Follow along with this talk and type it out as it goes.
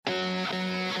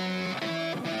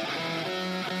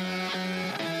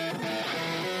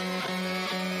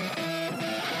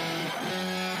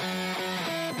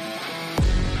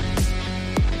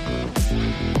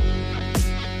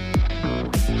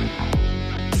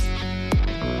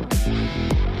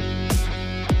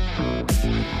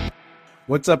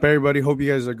What's up, everybody? Hope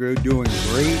you guys are good, doing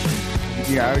great.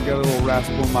 Yeah, I got a little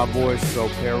raspy in my voice, so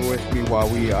bear with me while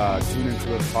we tune into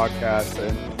the podcast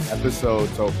and episode.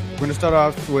 So we're gonna start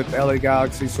off with LA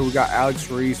Galaxy. So we got Alex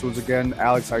Reese once again.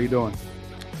 Alex, how you doing?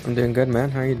 I'm doing good, man.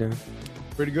 How are you doing?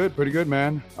 Pretty good,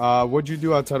 man. What'd you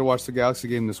do outside to watch the Galaxy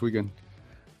game this weekend?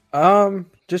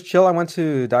 Just chill. I went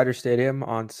to Dodger Stadium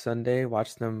on Sunday,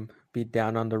 watched them beat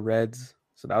down on the Reds.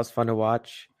 So that was fun to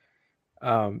watch.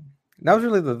 Um, that was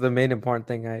really the main important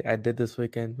thing I did this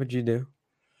weekend. What'd you do?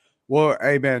 Well,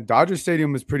 hey man, Dodger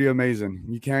Stadium is pretty amazing.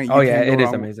 You Oh can't yeah, go it is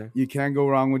wrong. amazing. You can't go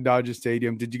wrong with Dodger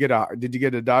Stadium. Did you get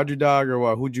a Dodger dog or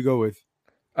what? Who'd you go with?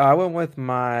 I went with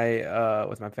my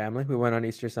family. We went on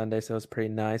Easter Sunday, so it was pretty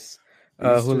nice.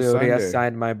 Easter Julio Rios Sunday.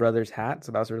 signed my brother's hat,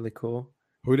 so that was really cool.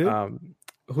 Who did?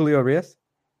 Julio Rios.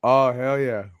 Oh hell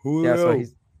yeah, Yeah, so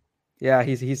Julio.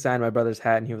 he signed my brother's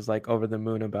hat and he was like over the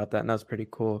moon about that, and that was pretty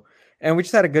cool. And we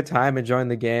just had a good time enjoying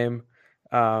the game.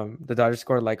 The Dodgers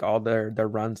scored like all their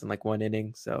runs in like one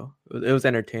inning, so it was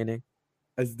entertaining.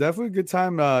 It's definitely a good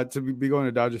time to be going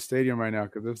to Dodger Stadium right now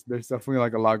because there's definitely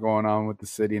like a lot going on with the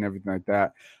city and everything like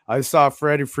that. I saw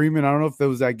Freddie Freeman. I don't know if there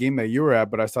was that game that you were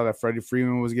at, but I saw that Freddie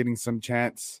Freeman was getting some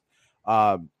chants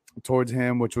uh, towards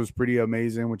him, which was pretty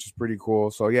amazing, which is pretty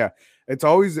cool. So yeah, it's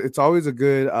always a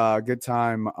good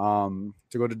time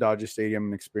to go to Dodger Stadium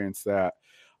and experience that.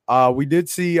 We did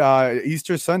see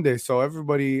Easter Sunday, so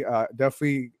everybody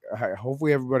definitely,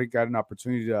 hopefully, everybody got an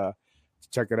opportunity to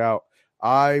check it out.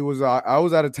 I was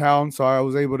out of town, so I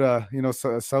was able to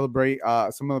celebrate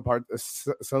some of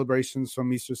the celebrations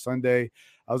from Easter Sunday.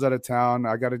 I was out of town.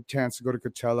 I got a chance to go to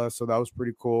Coachella, so that was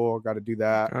pretty cool. I got to do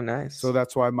that, Oh, so nice.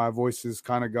 that's why my voice is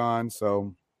kind of gone.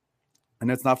 So, and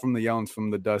it's not from the yelling, it's from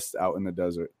the dust out in the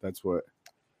desert. That's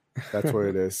what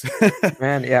it is.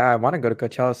 Man, yeah, I want to go to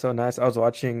Coachella. So nice. I was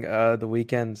watching the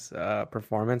weekend's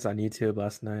performance on YouTube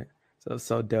last night. So it was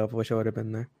so dope. Wish I would have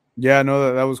been there. Yeah,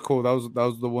 no, that was cool. That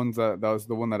was the ones that was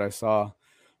the one that I saw.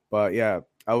 But yeah,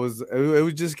 it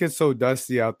would just get so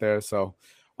dusty out there. So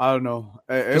I don't know.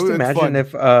 Just It's imagine fun.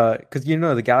 if because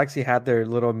the Galaxy had their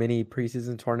little mini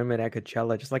preseason tournament at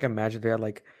Coachella. Just like imagine they had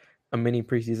like a mini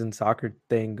preseason soccer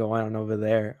thing going on over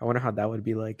there. I wonder how that would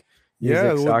be like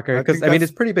Yeah, music, soccer. I Because think I mean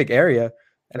it's pretty big area,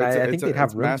 and I it's think they'd have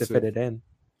it's room to fit massive. it in.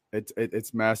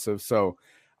 It's massive. So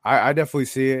I definitely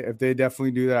see it. If they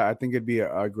definitely do that, I think it'd be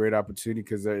a great opportunity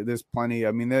because there's plenty.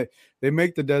 I mean, they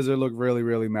make the desert look really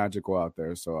really magical out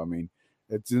there. So I mean,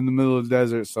 it's in the middle of the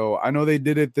desert. So I know they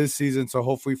did it this season. So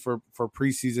hopefully for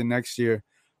preseason next year,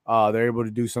 they're able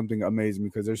to do something amazing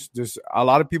because there's just a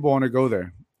lot of people want to go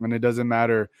there, and it doesn't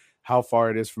matter how far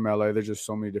it is from LA. There's just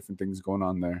so many different things going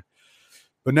on there.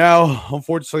 But now,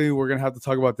 unfortunately, we're gonna have to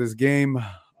talk about this game.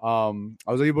 I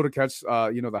was able to catch,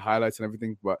 the highlights and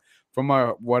everything, but from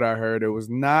what I heard, it was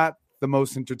not the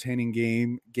most entertaining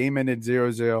game. Game ended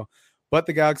 0-0, but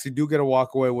the Galaxy do get a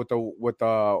walk away with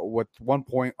 1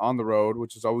 point on the road,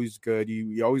 which is always good.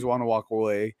 You always want to walk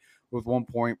away with 1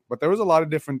 point, but there was a lot of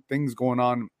different things going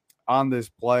on this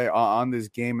play on this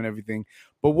game and everything.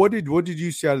 But what did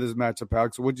you see out of this matchup,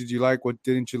 Alex? What did you like? What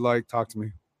didn't you like? Talk to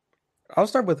me. I'll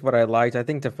start with what I liked. I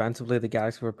think defensively the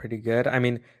Galaxy were pretty good. I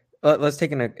mean, let's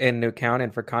take into account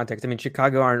and for context. I mean,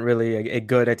 Chicago aren't really a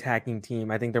good attacking team.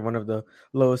 I think they're one of the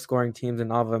lowest scoring teams in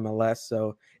all of MLS.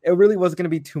 So it really wasn't going to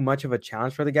be too much of a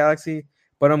challenge for the Galaxy.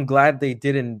 But I'm glad they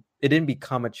didn't. It didn't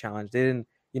become a challenge. They didn't,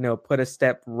 put a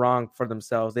step wrong for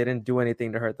themselves. They didn't do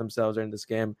anything to hurt themselves during this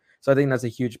game. So I think that's a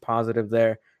huge positive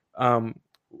there. Um,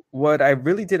 what I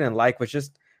really didn't like was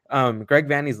just Greg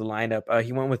Vanney's lineup.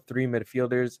 He went with three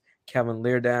midfielders. Kevin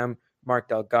Leardam, Mark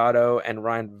Delgado, and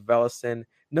Ryan Velison.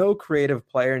 No creative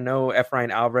player, no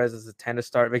Efrain Alvarez as a 10 to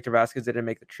start. Victor Vasquez didn't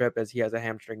make the trip as he has a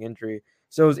hamstring injury.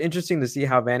 So it was interesting to see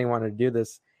how Vanny wanted to do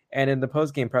this. And in the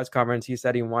post-game press conference, he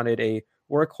said he wanted a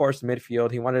workhorse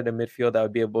midfield. He wanted a midfield that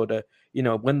would be able to,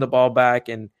 win the ball back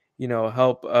and,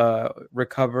 help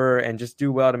recover and just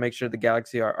do well to make sure the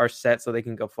Galaxy are set so they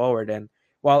can go forward. And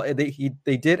while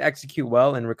they did execute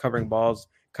well in recovering balls,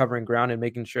 covering ground, and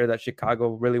making sure that Chicago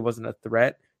really wasn't a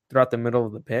threat throughout the middle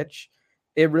of the pitch,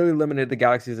 it really limited the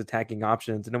Galaxy's attacking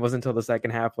options. And it wasn't until the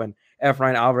second half when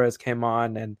Efrain Alvarez came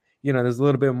on and, there's a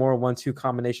little bit more 1-2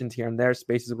 combinations here and there.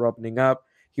 Spaces were opening up.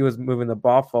 He was moving the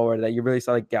ball forward that you really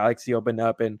saw the Galaxy open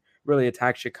up and really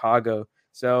attack Chicago.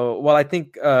 So while I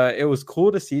think it was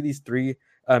cool to see these three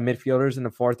midfielders in the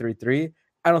 4-3-3,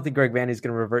 I don't think Greg Vanney is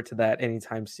going to revert to that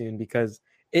anytime soon because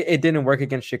it didn't work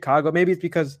against Chicago. Maybe it's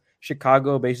because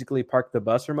Chicago basically parked the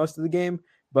bus for most of the game,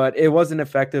 but it wasn't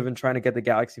effective in trying to get the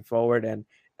Galaxy forward. And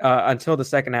until the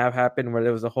second half happened, where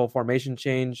there was a whole formation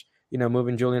change,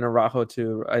 moving Julian Araujo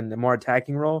to a more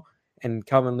attacking role, and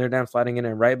Calvin Leerdam sliding in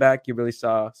and right back, you really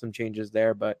saw some changes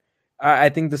there. But I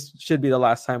think this should be the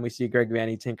last time we see Greg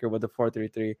Vanney tinker with the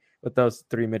 4-3-3 with those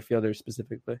three midfielders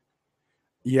specifically.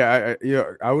 Yeah,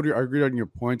 I would agree on your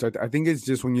point. I think it's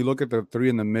just when you look at the three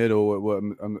in the middle,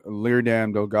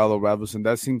 Leerdam, Delgado, Ravelson,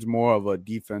 that seems more of a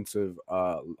defensive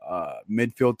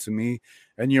midfield to me.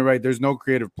 And you're right, there's no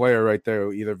creative player right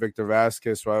there. Either Victor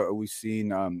Vasquez, right? We've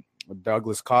seen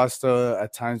Douglas Costa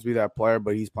at times be that player,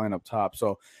 but he's playing up top.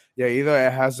 So yeah, either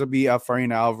it has to be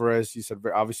Efrain Alvarez. You said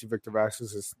obviously Victor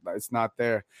Vasquez it's not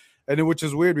there. And which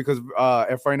is weird because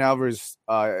Efrain Alvarez,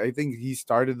 I think he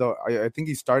started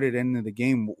in the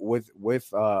game with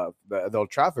the El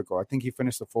Tráfico. I think he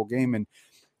finished the full game, and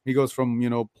he goes from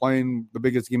playing the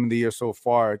biggest game of the year so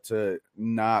far to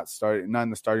not in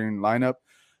the starting lineup.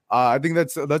 I think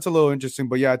that's a little interesting,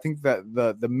 but yeah, I think that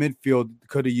the midfield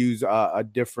could have used a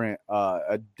different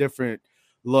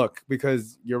look,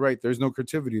 because you're right. There's no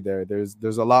creativity there.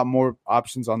 There's a lot more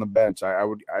options on the bench. I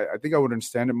think I would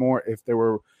understand it more if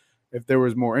there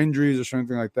was more injuries or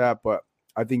something like that. But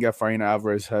I think Efrain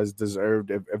Alvarez has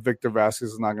deserved, if Victor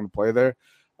Vasquez is not going to play there.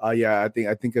 Yeah, I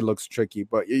think it looks tricky.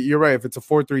 But you're right. If it's a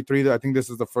 4-3-3, I think this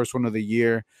is the first one of the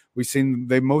year. We've seen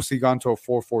they've mostly gone to a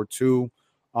 4-4-2.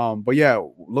 But yeah,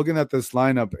 looking at this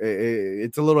lineup,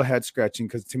 it's a little head scratching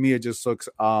because to me it just looks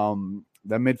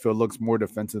that midfield looks more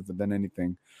defensive than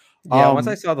anything. Yeah, once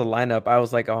I saw the lineup, I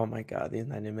was like, oh my God, these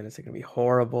 90 minutes are going to be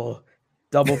horrible.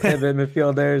 Double pivot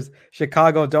midfielders.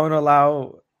 Chicago don't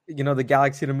allow, the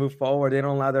Galaxy to move forward. They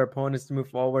don't allow their opponents to move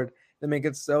forward. They make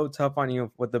it so tough on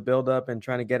you with the buildup and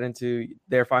trying to get into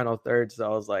their final third. So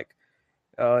I was like,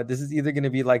 this is either going to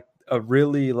be like a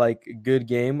really like good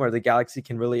game where the Galaxy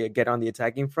can really get on the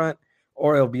attacking front,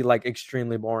 or it'll be like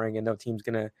extremely boring and no team's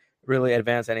going to really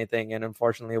advance anything. And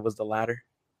unfortunately, it was the latter.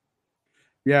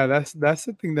 Yeah, that's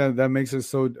the thing that makes it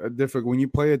so different when you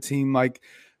play a team like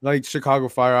Chicago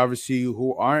Fire, obviously,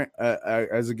 who aren't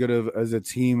as good as a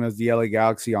team as the LA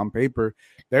Galaxy on paper.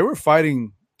 They were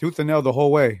fighting tooth and nail the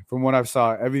whole way, from what I've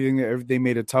saw. Everything they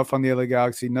made it tough on the LA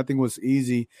Galaxy. Nothing was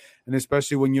easy, and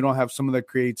especially when you don't have some of the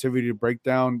creativity to break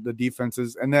down the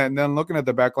defenses. And then looking at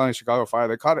the back line of Chicago Fire,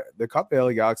 they caught the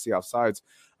LA Galaxy offsides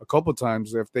a couple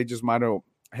times. If they just might have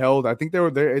held, I think they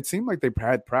were there. It seemed like they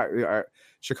had practice.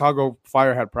 Chicago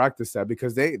Fire had practiced that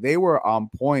because they were on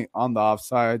point on the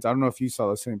offsides. I don't know if you saw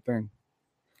the same thing.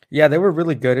 Yeah, they were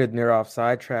really good in their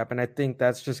offside trap, and I think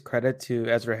that's just credit to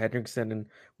Ezra Hendrickson and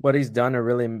what he's done to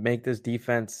really make this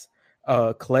defense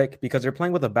click, because they're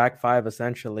playing with a back five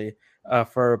essentially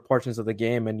for portions of the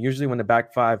game. And usually when the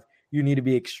back five, you need to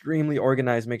be extremely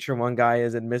organized, make sure one guy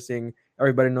isn't missing,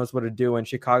 everybody knows what to do, and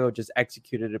Chicago just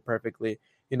executed it perfectly.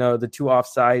 The two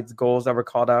offsides goals that were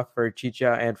called out for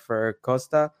Chicha and for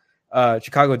Costa,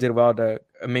 Chicago did well to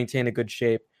maintain a good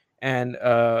shape. And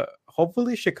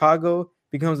hopefully Chicago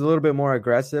becomes a little bit more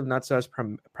aggressive, not so as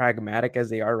pragmatic as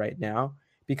they are right now,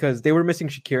 because they were missing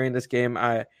Shaqiri in this game.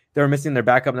 They were missing their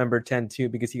backup number 10 too,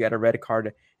 because he got a red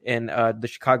card in the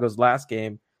Chicago's last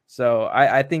game. So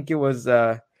I think it was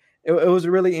a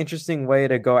really interesting way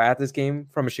to go at this game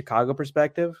from a Chicago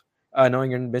perspective,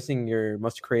 knowing you're missing your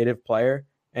most creative player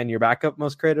and your backup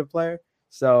most creative player.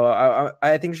 So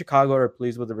I think Chicago are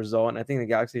pleased with the result, and I think the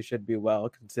Galaxy should be well,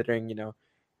 considering,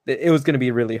 it was going to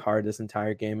be really hard this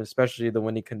entire game, especially the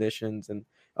windy conditions, and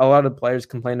a lot of the players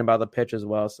complained about the pitch as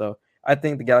well. So I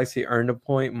think the Galaxy earned a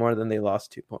point more than they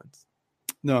lost 2 points.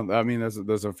 No, I mean that's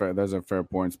a fair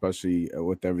point, especially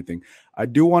with everything. I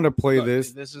do want to play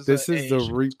this. This is the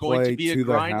replay to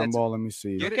the handball. Let me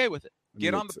see. Get okay with it.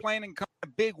 Get on the plane and come a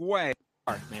big way.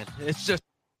 Man, it's just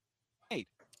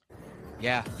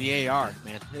yeah, VAR,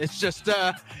 man. It's just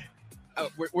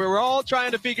we're all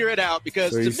trying to figure it out,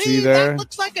 because to me that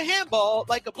looks like a handball,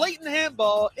 like a blatant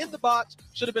handball in the box.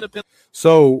 Should have been a penalty.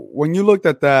 So when you looked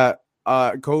at that,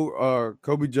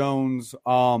 Kobe Jones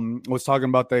was talking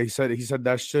about that. He said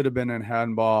that should have been a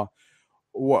handball.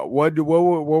 What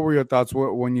were your thoughts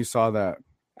when you saw that?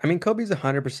 I mean, Kobe's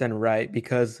 100% right,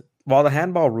 because while the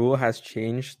handball rule has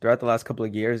changed throughout the last couple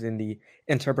of years in the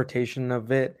interpretation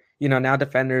of it, now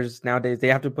defenders nowadays, they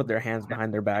have to put their hands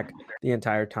behind their back the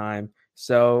entire time.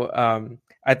 So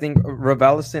I think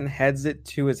Ravelison heads it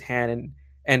to his hand,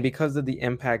 and because of the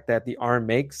impact that the arm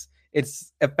makes,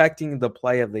 it's affecting the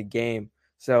play of the game.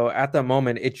 So at the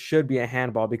moment, it should be a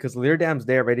handball, because Leerdam's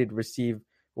there ready to receive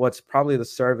what's probably the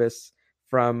service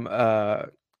from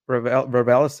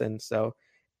Ravelison. So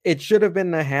it should have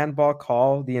been a handball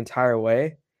call the entire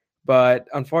way, but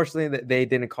unfortunately they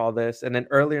didn't call this. And then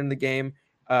earlier in the game,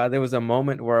 there was a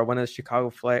moment where one of the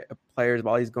Chicago players,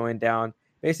 while he's going down,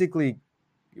 basically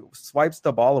swipes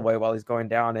the ball away while he's going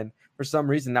down. And for some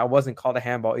reason, that wasn't called a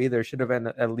handball either. It should have been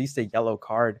at least a yellow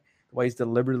card, the way he's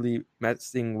deliberately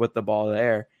messing with the ball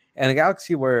there. And the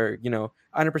Galaxy were,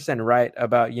 100% right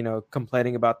about,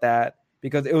 complaining about that,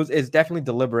 because it's definitely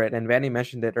deliberate. And Vanny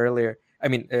mentioned it earlier. I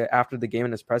mean, after the game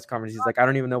in his press conference, he's like, I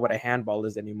don't even know what a handball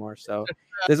is anymore. So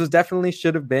this was definitely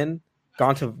should have been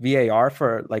gone to VAR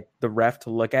for like the ref to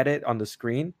look at it on the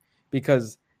screen,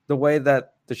 because the way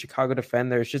that the Chicago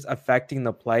defender is just affecting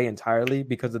the play entirely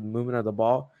because of the movement of the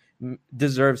ball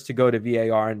deserves to go to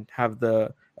VAR and have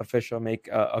the official make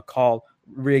a call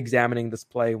re-examining this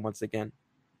play once again.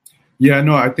 Yeah,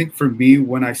 no, I think for me,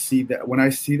 when I see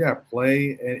that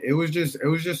play, it was just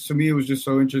to me, it was just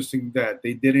so interesting that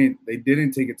they didn't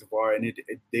take it to VAR, and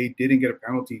they didn't get a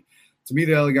penalty. To me,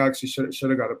 the LA Galaxy should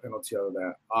have got a penalty out of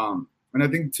that. And I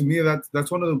think to me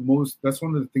that's one of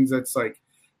the things that's like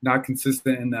not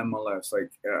consistent in the MLS.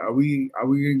 Like, are we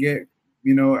gonna get,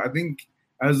 I think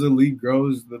as the league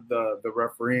grows, the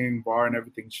refereeing, VAR, and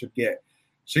everything should get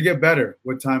better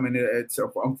with time. And it's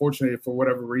unfortunately, for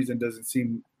whatever reason, doesn't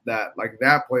seem that like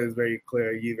that play is very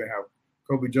clear. You even have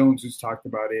Kobe Jones who's talked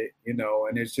about it,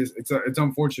 and it's just it's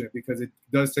unfortunate because it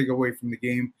does take away from the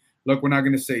game. Look, we're not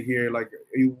going to say here like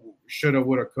it shoulda,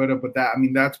 woulda, coulda, but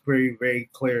that's very, very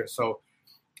clear. So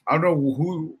I don't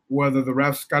know whether the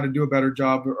refs got to do a better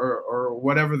job or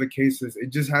whatever the case is. It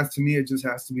just has to be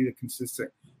the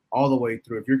consistent all the way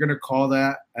through. If you're going to call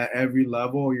that at every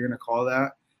level, you're going to call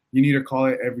that. You need to call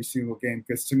it every single game,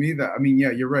 because to me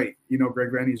you're right.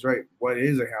 Greg Vanny's right. What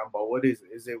is a handball? What is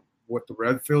it? Is it what the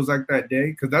ref feels like that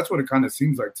day? Because that's what it kind of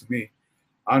seems like to me.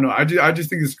 I don't know. I just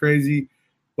think it's crazy.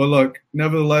 But look,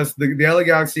 nevertheless, the LA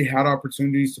Galaxy had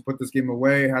opportunities to put this game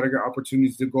away, had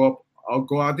opportunities to go up.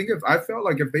 I felt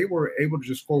like if they were able to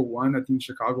just score one, I think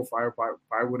Chicago Fire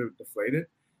would have deflated.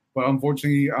 But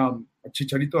unfortunately,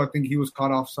 Chicharito, I think he was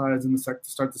caught offsides in to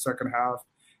start the second half.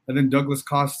 And then Douglas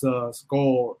Costa's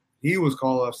goal, he was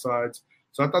called offsides.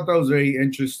 So I thought that was very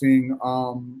interesting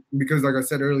because, like I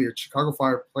said earlier, Chicago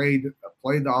Fire played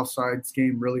the offsides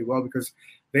game really well because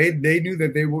they knew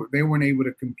that they weren't able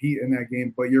to compete in that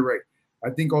game. But you're right.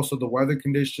 I think also the weather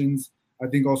conditions. I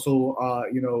think also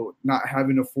not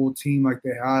having a full team like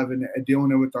they have and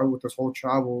dealing with this whole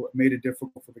travel made it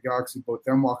difficult for the Galaxy. But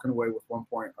them walking away with 1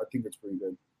 point, I think it's pretty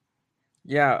good.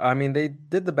 Yeah, I mean, they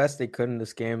did the best they could in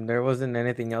this game. There wasn't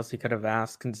anything else you could have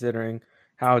asked considering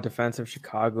how defensive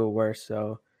Chicago were.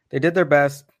 So they did their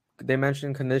best. They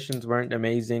mentioned conditions weren't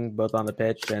amazing, both on the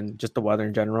pitch and just the weather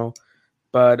in general.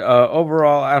 But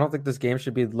overall, I don't think this game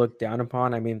should be looked down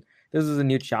upon. I mean, this is a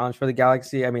new challenge for the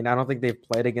Galaxy. I mean, I don't think they've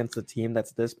played against a team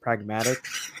that's this pragmatic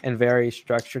and very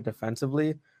structured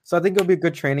defensively. So I think it'll be a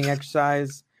good training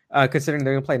exercise, considering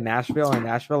they're going to play Nashville, and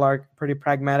Nashville are pretty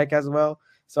pragmatic as well.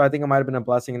 So I think it might have been a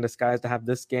blessing in disguise to have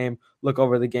this game, look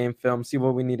over the game film, see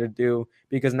what we need to do,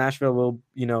 because Nashville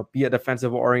will, be a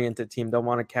defensive-oriented team. They'll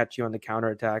want to catch you on the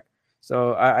counterattack.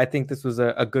 So I think this was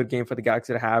a good game for the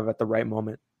Galaxy to have at the right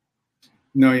moment.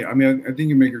 No, yeah, I mean, I think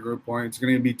you make a good point. It's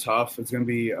going to be tough. It's going to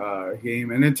be a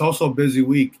game, and it's also a busy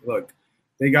week. Look,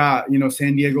 they got,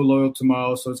 San Diego Loyal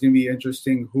tomorrow, so it's going to be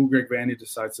interesting who Greg Vanny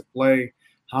decides to play,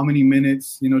 how many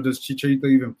minutes, does Chicharito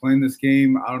even play in this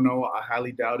game? I don't know. I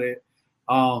highly doubt it.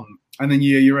 And then,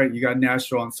 yeah, you're right. You got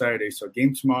Nashville on Saturday. So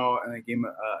game tomorrow and then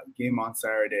game on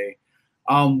Saturday.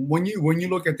 When you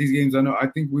look at these games, I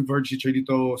think we've heard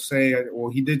Chicharito say,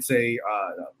 well, he did say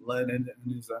in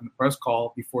the press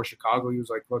call before Chicago, he was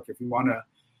like, look, if we want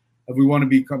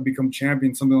to become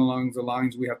champions, something along the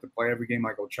lines, we have to play every game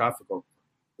like Old Trafford.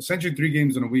 Essentially 3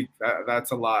 games in a week.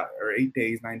 That's a lot. Or 8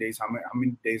 days, 9 days. How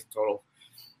many days total?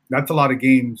 That's a lot of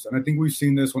games. And I think we've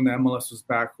seen this when the MLS was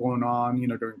back going on,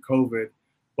 during COVID.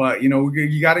 But,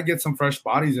 you got to get some fresh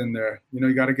bodies in there.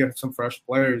 You got to get some fresh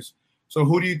players. So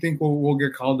who do you think will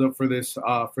get called up for this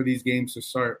for these games to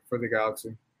start for the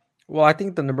Galaxy? Well, I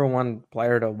think the number one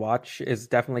player to watch is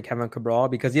definitely Kevin Cabral,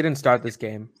 because he didn't start this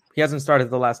game. He hasn't started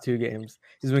the last 2 games.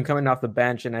 He's been coming off the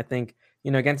bench, and I think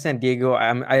against San Diego,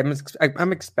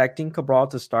 I'm expecting Cabral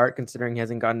to start, considering he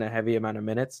hasn't gotten a heavy amount of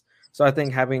minutes. So I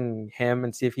think having him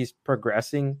and see if he's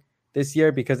progressing this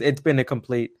year, because it's been a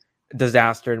complete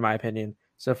disaster in my opinion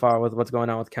so far with what's going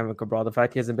on with Kevin Cabral. The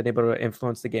fact he hasn't been able to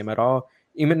influence the game at all.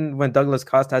 Even when Douglas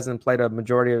Costa hasn't played a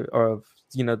majority of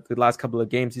the last couple of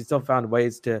games, he still found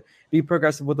ways to be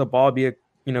progressive with the ball, be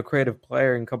a creative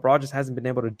player, and Cabral just hasn't been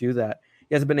able to do that.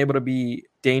 He hasn't been able to be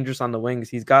dangerous on the wings.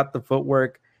 He's got the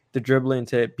footwork, the dribbling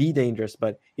to be dangerous,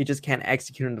 but he just can't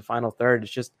execute in the final third.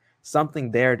 It's just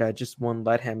something there that just won't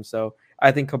let him. So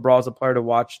I think Cabral is a player to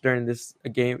watch during this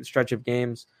stretch of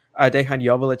games. Dejan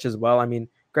Joveljic as well. I mean,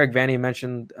 Greg Vanney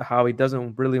mentioned how he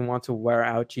doesn't really want to wear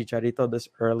out Chicharito this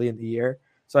early in the year.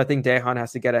 So I think Dejan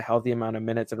has to get a healthy amount of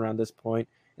minutes around this point,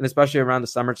 and especially around the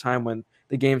summertime when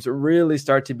the games really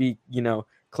start to be,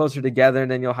 closer together,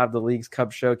 and then you'll have the League's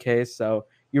Cup showcase. So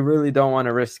you really don't want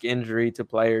to risk injury to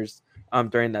players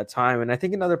during that time. And I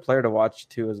think another player to watch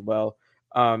too as well.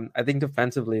 I think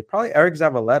defensively, probably Eric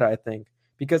Zavaleta, I think,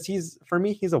 because he's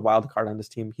a wild card on this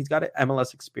team. He's got an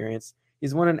MLS experience.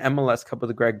 He's won an MLS Cup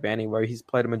with Greg Vanney, where he's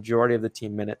played a majority of the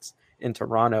team minutes in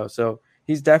Toronto. So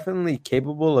he's definitely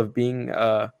capable of being,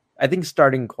 I think,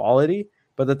 starting quality.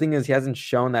 But the thing is, he hasn't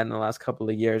shown that in the last couple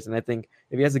of years. And I think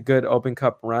if he has a good Open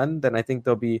Cup run, then I think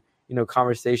there'll be,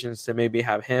 conversations to maybe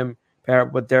have him pair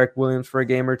up with Derek Williams for a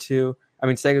game or two. I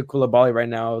mean, Sega Coulibaly right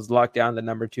now is locked down the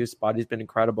number 2 spot. He's been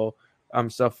incredible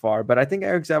so far. But I think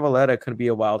Eric Zavaleta could be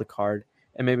a wild card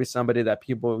and maybe somebody that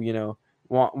people,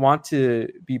 want to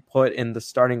be put in the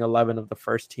starting 11 of the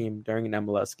first team during an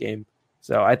MLS game.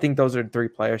 So I think those are 3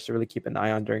 players to really keep an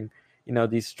eye on during,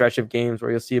 these stretch of games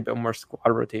where you'll see a bit more squad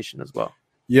rotation as well.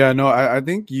 Yeah, no, I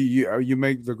think you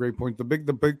make the great point. The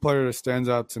big player that stands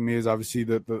out to me is obviously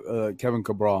the Kevin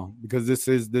Cabral, because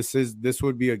this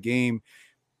would be a game,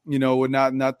 with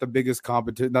not the biggest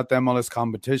competition, not the MLS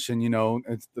competition.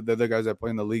 It's the other guys that play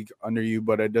in the league under you,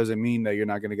 but it doesn't mean that you're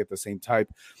not going to get the same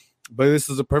type. But this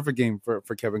is a perfect game for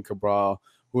Kevin Cabral,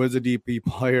 who is a DP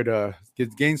player, to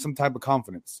gain some type of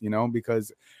confidence.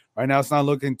 Because right now it's not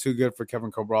looking too good for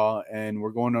Kevin Cabral, and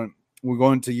we're going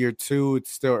to year 2.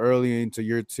 It's still early into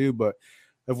year 2, but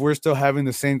if we're still having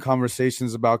the same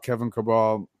conversations about Kevin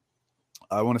Cabral,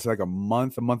 I want to say like a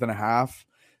month and a half,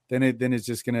 then it's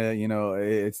just gonna,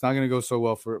 it's not gonna go so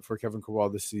well for Kevin Cabral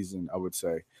this season, I would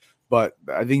say. But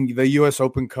I think the U.S.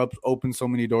 Open Cup opens so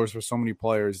many doors for so many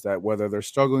players that whether they're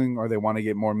struggling or they want to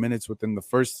get more minutes within the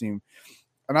first team.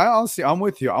 And I'm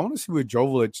with you. I want to see with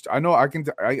Joveljic. I know I can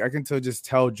just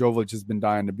tell Joveljic has been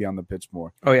dying to be on the pitch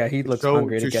more. Oh yeah, he looks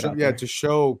hungry to get out there. To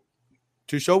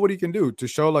show what he can do. To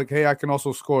show like, hey, I can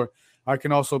also score. I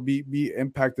can also be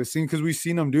impact the scene, because we've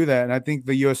seen him do that. And I think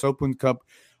the U.S. Open Cup,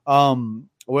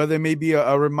 whether it may be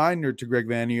a reminder to Greg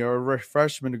Vanney or a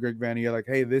refreshment to Greg Vanney, like,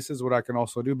 hey, this is what I can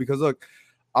also do. Because look,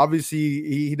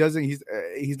 obviously he's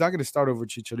not going to start over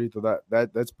Chicharito.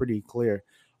 That's pretty clear.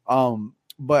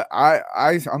 But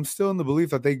I'm still in the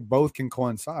belief that they both can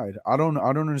coincide. I don't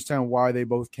understand why they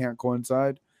both can't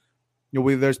coincide.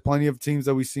 There's plenty of teams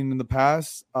that we've seen in the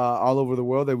past all over the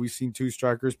world that we've seen 2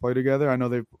 strikers play together. I know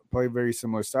they play very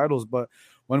similar styles, but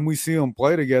when we see them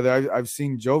play together, I've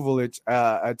seen Joveljic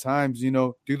at times,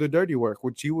 do the dirty work,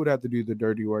 which he would have to do the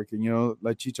dirty work, and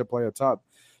let Chicha play up top.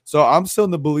 So I'm still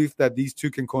in the belief that these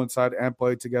 2 can coincide and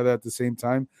play together at the same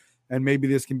time, and maybe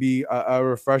this can be a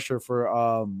refresher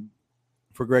for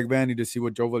Greg Vanney to see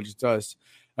what Joveljic does.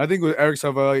 I think with Eric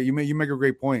Zavaleta, you make a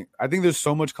great point. I think there's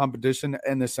so much competition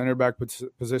in the center back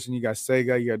position. You got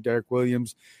Sega, you got Derek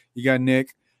Williams, you got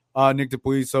Nick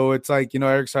DePuy. So it's like,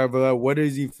 Eric Zavaleta, what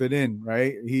does he fit in,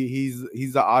 right? He's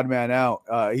the odd man out.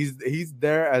 He's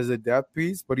there as a depth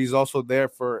piece, but he's also there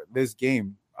for this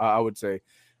game. I would say,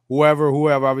 whoever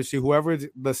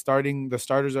the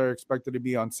starters are expected to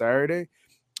be on Saturday.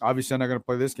 Obviously, I'm not going to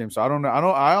play this game, so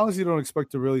I honestly don't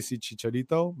expect to really see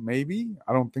Chicharito. Maybe,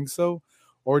 I don't think so,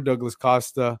 or Douglas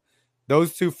Costa.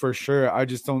 Those 2 for sure. I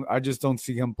just don't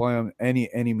see him playing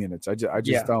any minutes. I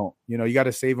just don't. You got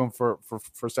to save him for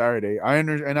Saturday. I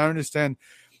understand.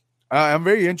 I'm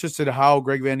very interested in how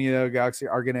Greg Vanney and the Galaxy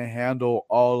are going to handle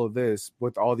all of this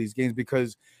with all these games,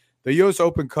 because the U.S.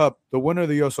 Open Cup, the winner of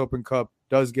the U.S. Open Cup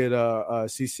does get a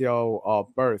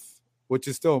CCL berth, which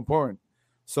is still important.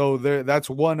 So that's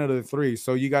 1 out of the 3.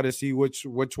 So you got to see which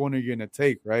one are you going to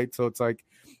take, right? So it's like,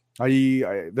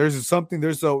 there's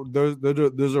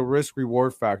a risk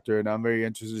reward factor, and I'm very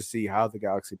interested to see how the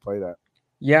Galaxy play that.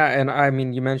 Yeah, and I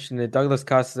mean, you mentioned it, Douglas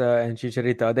Costa and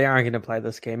Chicharito, they aren't going to play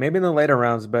this game. Maybe in the later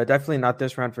rounds, but definitely not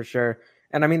this round for sure.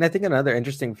 And I mean, I think another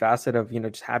interesting facet of,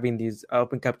 just having these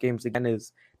Open Cup games again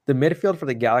is the midfield for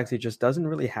the Galaxy just doesn't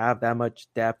really have that much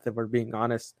depth, if we're being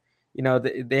honest.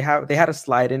 They had to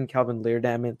slide in Kelvin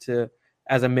Leerdam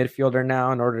as a midfielder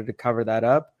now in order to cover that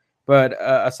up. But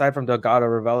aside from Delgado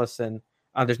Raveloson,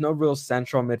 there's no real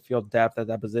central midfield depth at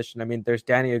that position. I mean, there's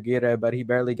Danny Aguirre, but he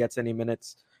barely gets any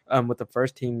minutes with the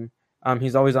first team.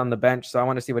 He's always on the bench, so I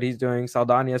want to see what he's doing.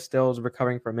 Saldana still is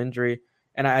recovering from injury.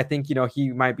 And I think,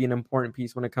 he might be an important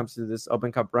piece when it comes to this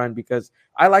Open Cup run, because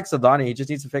I like Saldana. He just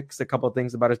needs to fix a couple of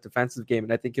things about his defensive game,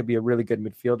 and I think he'll be a really good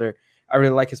midfielder. I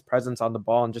really like his presence on the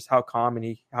ball and just how calm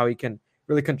and how he can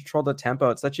really control the tempo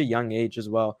at such a young age as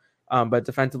well. But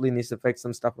defensively needs to fix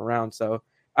some stuff around. So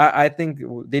I think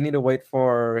they need to wait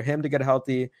for him to get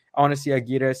healthy. I want to see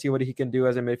Aguirre, see what he can do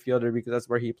as a midfielder, because that's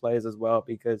where he plays as well.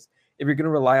 Because if you're going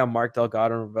to rely on Mark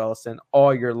Delgado and Raveloson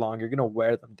all year long, you're going to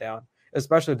wear them down,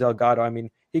 especially Delgado. I mean,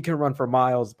 he can run for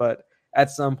miles, but at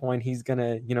some point he's going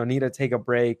to, need to take a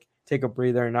break, take a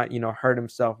breather, and not, hurt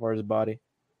himself or his body.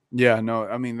 Yeah, no,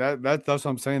 I mean, that's what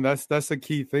I'm saying. That's the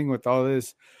key thing with all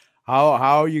this. How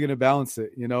are you going to balance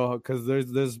it? Because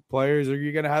there's players, or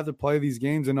you're going to have to play these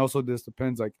games, and also this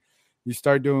depends. Like, you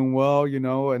start doing well,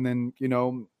 and then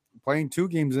playing two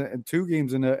games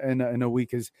in a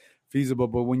week is feasible.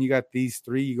 But when you got these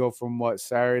three, you go from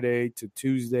Saturday to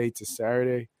Tuesday to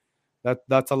Saturday.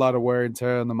 That's a lot of wear and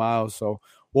tear on the miles. So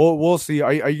we'll see.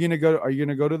 Are you gonna go? Are you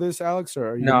gonna go to this, Alex, or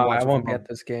are you? No, I won't be at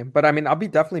this game. But I mean, I'll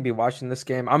definitely be watching this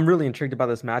game. I'm really intrigued about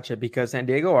this matchup because San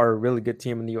Diego are a really good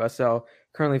team in the USL.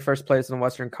 Currently first place in the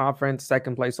Western Conference,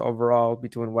 second place overall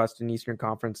between West and Eastern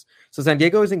Conference. So San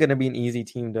Diego isn't going to be an easy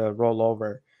team to roll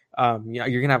over.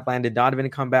 You're gonna have Landon Donovan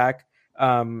come back.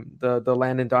 The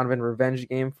Landon Donovan revenge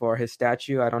game for his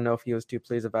statue. I don't know if he was too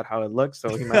pleased about how it looks,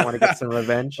 so he might want to get some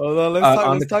revenge.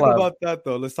 Let's talk about that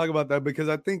though. Let's talk about that because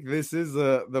I think this is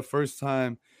the first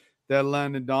time that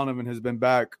Landon Donovan has been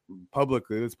back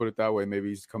publicly. Let's put it that way. Maybe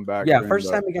he's come back. Yeah, first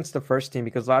time against the first team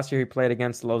because last year he played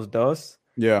against Los Dos.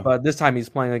 Yeah, but this time he's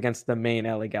playing against the main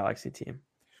LA Galaxy team.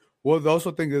 Well, the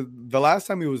also thing is the last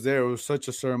time he was there, it was such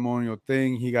a ceremonial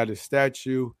thing. He got his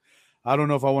statue. I don't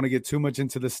know if I want to get too much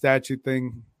into the statue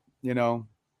thing.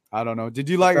 I don't know. Did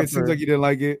you like it? It seems like you didn't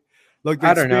like it. Look,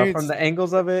 I don't know. From the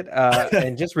angles of it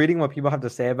and just reading what people have to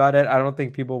say about it, I don't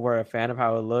think people were a fan of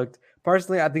how it looked.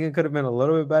 Personally, I think it could have been a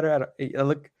little bit better.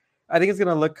 I think it's going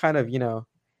to look kind of,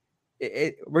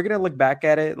 we're going to look back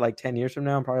at it like 10 years from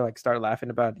now and probably like start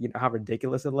laughing about, how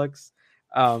ridiculous it looks.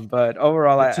 But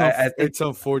overall, I think it's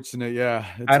unfortunate. Yeah.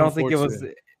 I don't think it was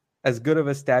as good of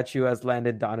a statue as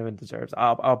Landon Donovan deserves.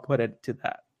 I'll put it to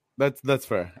that. That's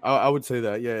fair. I would say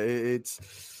that. Yeah,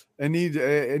 it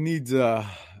needs a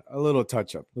little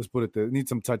touch up. Let's put it there. It needs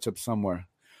some touch up somewhere.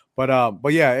 But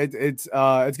yeah, it's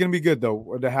gonna be good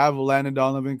though to have Landon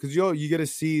Donovan because you get to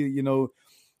see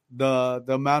the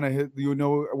amount of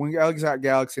when LA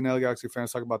Galaxy and LA Galaxy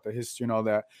fans talk about the history and all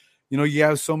that. You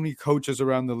have so many coaches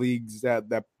around the leagues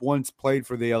that once played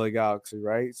for the LA Galaxy,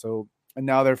 right? So. And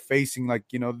now they're facing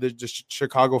the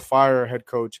Chicago Fire head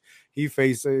coach. He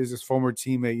faces his former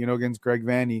teammate, against Greg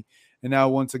Vanney. And now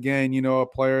once again, a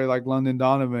player like Landon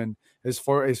Donovan is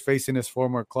facing his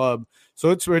former club.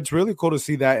 So it's really cool to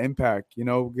see that impact.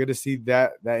 Get to see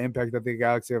that impact that the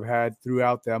Galaxy have had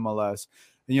throughout the MLS.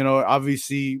 And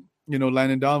obviously,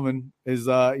 Landon Donovan is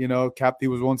he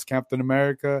was once Captain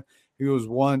America. He was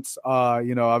once,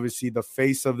 obviously the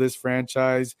face of this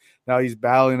franchise. Now he's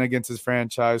battling against his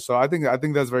franchise. So I think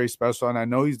that's very special. And I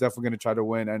know he's definitely going to try to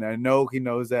win. And I know he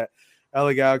knows that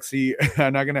LA Galaxy are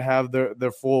not going to have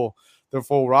their full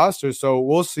roster. So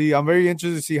we'll see. I'm very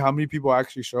interested to see how many people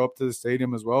actually show up to the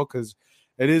stadium as well, because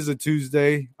it is a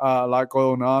Tuesday, a lot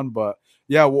going on. But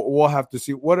yeah, we'll have to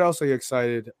see. What else are you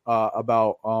excited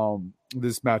about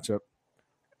this matchup?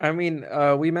 I mean,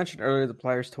 we mentioned earlier the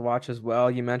players to watch as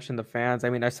well. You mentioned the fans. I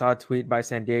mean, I saw a tweet by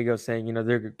San Diego saying,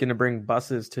 they're going to bring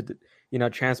buses to,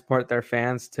 transport their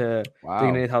fans to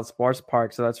Dignity Health Sports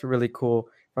Park. So that's really cool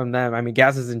from them. I mean,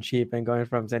 gas isn't cheap, and going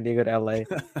from San Diego to LA,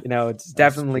 it's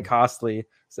definitely costly.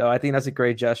 So I think that's a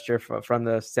great gesture from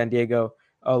the San Diego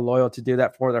loyal to do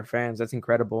that for their fans. That's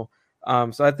incredible.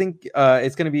 So I think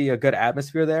it's going to be a good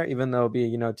atmosphere there, even though it'll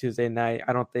be, Tuesday night.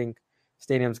 I don't think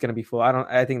stadium's going to be full.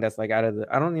 I think that's I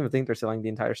don't even think they're selling the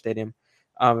entire stadium,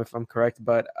 if I'm correct,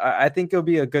 but I think it'll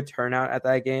be a good turnout at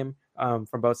that game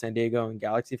from both San Diego and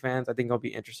Galaxy fans. I think it'll be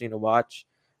interesting to watch.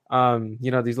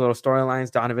 These little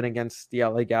storylines, Donovan against the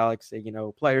LA Galaxy,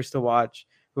 players to watch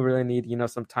who really need,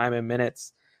 some time and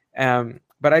minutes.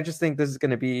 But I just think this is going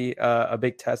to be a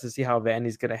big test to see how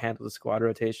Vanney's going to handle the squad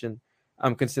rotation.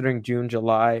 Considering June,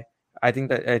 July, I think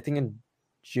in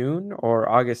June or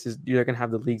August you're going to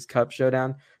have the Leagues Cup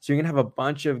showdown. So you're going to have a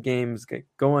bunch of games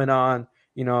going on,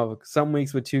 some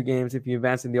weeks with 2 games. If you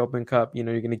advance in the Open Cup, you're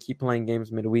going to keep playing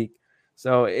games midweek.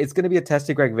 So it's going to be a test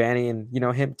to Greg Vanney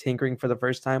and, him tinkering for the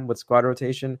first time with squad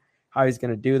rotation, how he's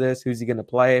going to do this, who's he going to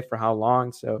play for how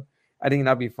long. So I think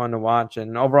that'll be fun to watch.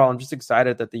 And overall, I'm just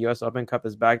excited that the US Open Cup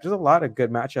is back. There's a lot of good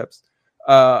matchups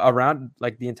around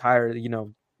like the entire,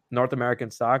 North American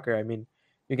soccer. I mean,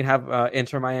 you can have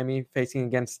Inter Miami facing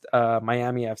against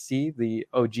Miami FC, the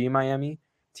OG Miami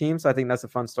team. So I think that's a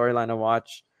fun storyline to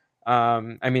watch.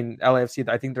 I mean, LAFC,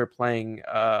 I think they're playing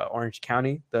Orange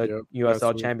County, the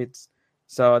USL champions.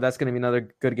 So that's going to be another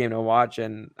good game to watch.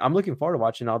 And I'm looking forward to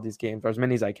watching all these games, or as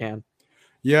many as I can.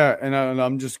 Yeah, and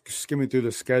I'm just skimming through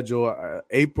the schedule.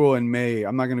 April and May,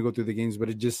 I'm not going to go through the games, but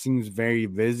it just seems very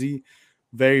busy,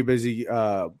 very busy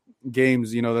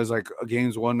games. You know, there's like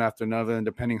games one after another, and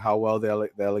depending how well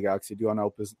the LA Galaxy do on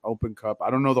Open Cup,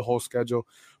 I don't know the whole schedule,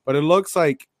 but it looks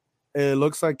like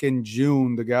in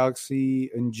June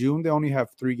in June they only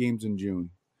have 3 games in June.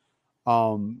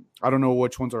 I don't know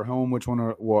which ones are home, which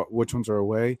ones are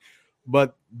away,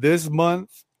 but this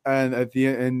month and at the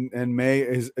end in May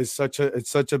is such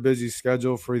a busy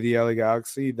schedule for the LA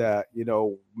Galaxy that, you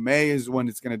know, May is when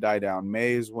it's going to die down.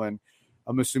 May is when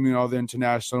I'm assuming all the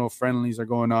international friendlies are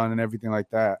going on and everything like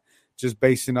that, just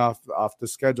basing off the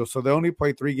schedule. So they only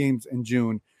play 3 games in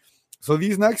June. So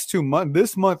these next 2 months,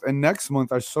 this month and next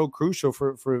month, are so crucial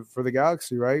for the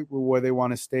Galaxy, right? Where they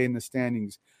want to stay in the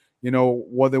standings, you know,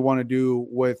 what they want to do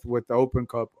with the Open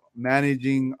Cup,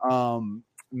 managing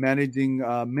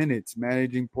minutes,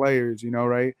 managing players, you know,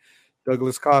 right?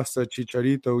 Douglas Costa,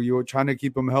 Chicharito, you're trying to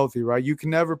keep them healthy, right? You can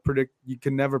never predict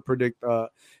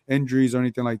injuries or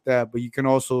anything like that, but you can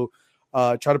also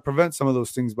try to prevent some of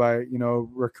those things by, you know,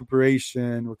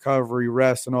 recuperation, recovery,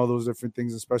 rest, and all those different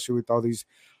things, especially with all these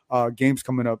games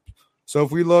coming up. So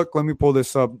if we look, let me pull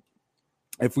this up.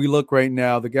 If we look right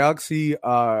now, the Galaxy,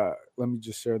 let me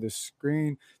just share this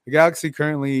screen. The Galaxy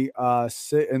currently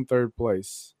sit in 3rd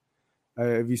place.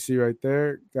 If you see right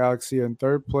there, Galaxy in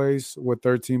 3rd place with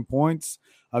 13 points.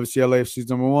 Obviously, LAFC's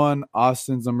number 1,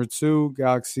 Austin's number 2.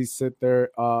 Galaxy sit there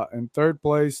in 3rd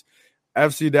place.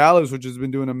 FC Dallas, which has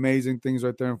been doing amazing things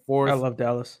right there in 4th. I love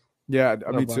Dallas. Yeah,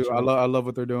 me too. I love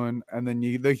what they're doing. And then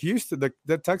the Houston,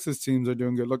 the Texas teams are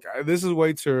doing good. Look, this is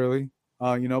way too early,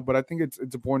 you know, but I think it's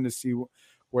important to see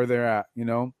where they're at. You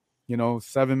know,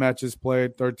 7 matches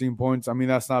played, 13 points. I mean,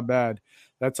 that's not bad.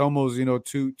 That's almost, you know,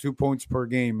 two points per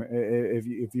game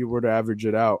if you were to average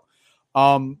it out.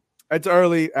 It's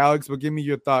early, Alex, but give me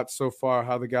your thoughts so far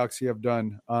how the Galaxy have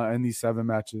done in these 7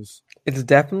 matches. It's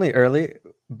definitely early,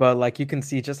 but like you can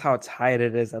see just how tight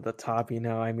it is at the top. You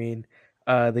know, I mean,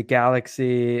 the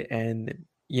Galaxy and,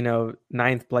 you know,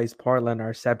 9th place Portland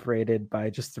are separated by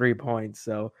just 3 points.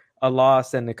 So a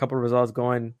loss and a couple of results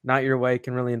going not your way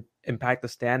can really impact the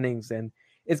standings. And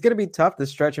it's going to be tough to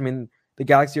stretch. I mean, the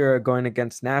Galaxy are going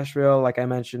against Nashville, like I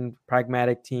mentioned,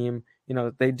 pragmatic team. You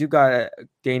know, they do got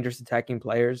dangerous attacking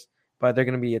players, but they're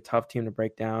going to be a tough team to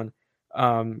break down.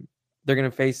 They're going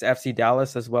to face FC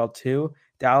Dallas as well, too.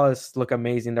 Dallas look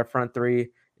amazing. Their front 3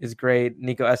 is great.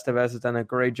 Nico Estevez has done a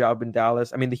great job in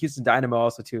Dallas. I mean, the Houston Dynamo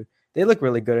also, too. They look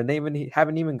really good, and they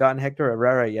haven't even gotten Hector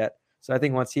Herrera yet. So I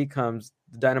think once he comes,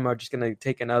 the Dynamo are just going to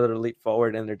take another leap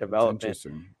forward in their development.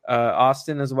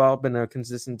 Austin as well, been a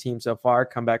consistent team so far.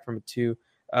 Come back from a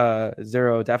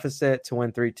 2-0 deficit to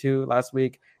win 3-2 last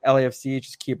week. LAFC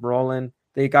just keep rolling.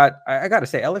 They got, I got to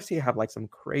say, LAFC have like some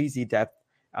crazy depth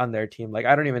on their team. Like,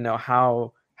 I don't even know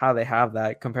how they have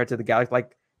that compared to the Galaxy.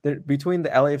 Like, between the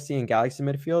LAFC and Galaxy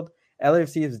midfield,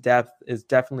 LAFC's depth is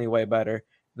definitely way better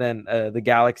than the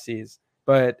Galaxy's.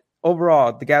 But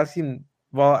overall, the Galaxy,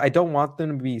 well, I don't want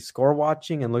them to be score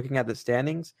watching and looking at the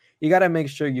standings. You got to make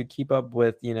sure you keep up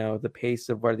with, you know, the pace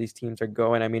of where these teams are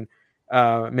going. I mean,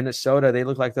 Minnesota, they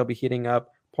look like they'll be heating up.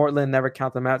 Portland, never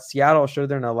count them out. Seattle, sure,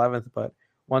 they're in 11th, but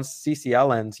once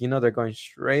CCL ends, you know, they're going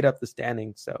straight up the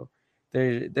standings. So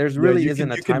there's really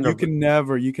isn't a time. You can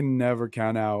never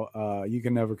count out. You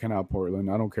can never count out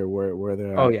Portland. I don't care where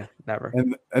they're at. Oh yeah, never.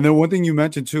 And then one thing you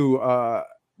mentioned too,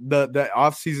 the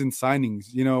off-season signings.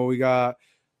 You know, we got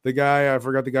the guy, I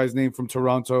forgot the guy's name, from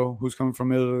Toronto, who's coming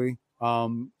from Italy.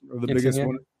 The biggest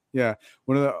one. Yeah,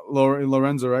 one of the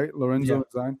Lorenzo, right? Lorenzo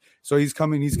signed. So he's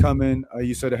coming.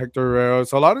 You said Hector Herrera.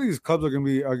 So a lot of these clubs are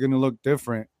gonna look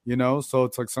different, you know. So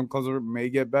it's like some clubs may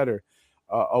get better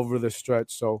over the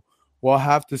stretch. So we'll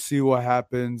have to see what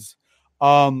happens.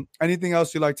 Anything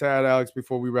else you'd like to add, Alex,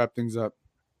 before we wrap things up?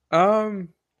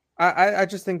 I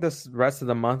just think this rest of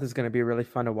the month is going to be really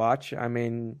fun to watch. I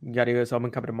mean, you got US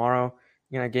Open Cup tomorrow.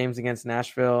 You know, games against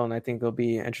Nashville, and I think it'll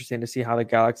be interesting to see how the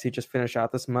Galaxy just finish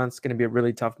out this month. It's going to be a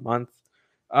really tough month.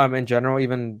 In general,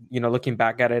 even, you know, looking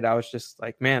back at it, I was just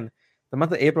like, man, the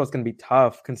month of April is going to be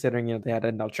tough considering, you know, they had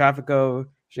El Tráfico,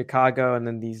 Chicago, and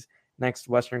then these next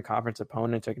Western Conference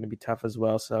opponents are going to be tough as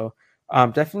well. So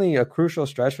definitely a crucial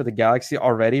stretch for the Galaxy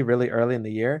already really early in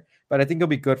the year, but I think it'll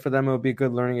be good for them. It'll be a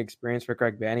good learning experience for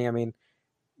Greg Vanney. I mean,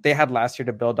 they had last year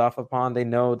to build off upon. They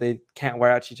know they can't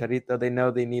wear out Chicharito. They know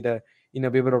they need to, you know,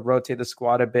 be able to rotate the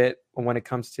squad a bit when it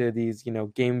comes to these, you know,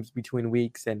 games between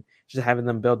weeks and just having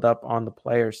them build up on the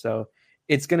players. So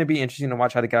it's going to be interesting to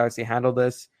watch how the Galaxy handle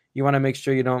this. You want to make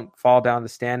sure you don't fall down the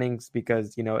standings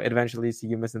because, you know, it eventually leads to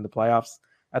you missing the playoffs.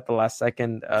 at the last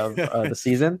second of the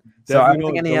season. So I don't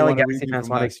think any LA Galaxy fans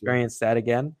want to experience that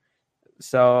again.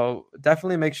 So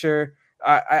definitely make sure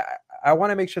I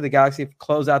want to make sure the Galaxy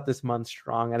close out this month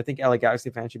strong. And I think LA Galaxy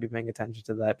fans should be paying attention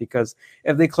to that, because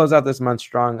if they close out this month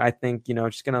strong, I think,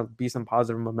 it's just going to be some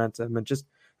positive momentum and just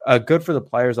good for the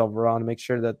players overall, to make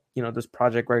sure that, this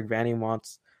project Greg Vanney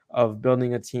wants of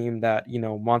building a team that,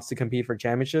 wants to compete for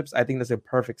championships. I think that's a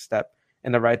perfect step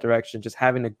in the right direction. Just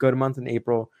having a good month in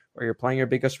April where you're playing your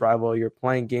biggest rival, you're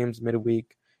playing games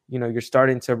midweek, you're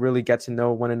starting to really get to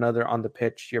know one another on the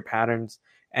pitch, your patterns,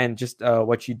 and just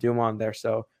what you do on there.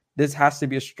 So this has to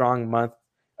be a strong month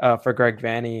for Greg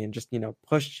Vanney, and just,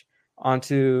 push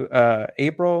onto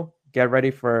April, get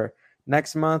ready for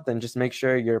next month, and just make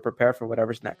sure you're prepared for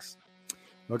whatever's next.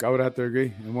 Look, I would have to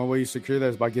agree. And one way you secure that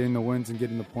is by getting the wins and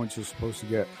getting the points you're supposed to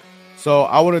get. So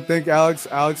I want to thank Alex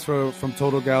from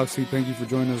Total Galaxy. Thank you for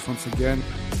joining us once again.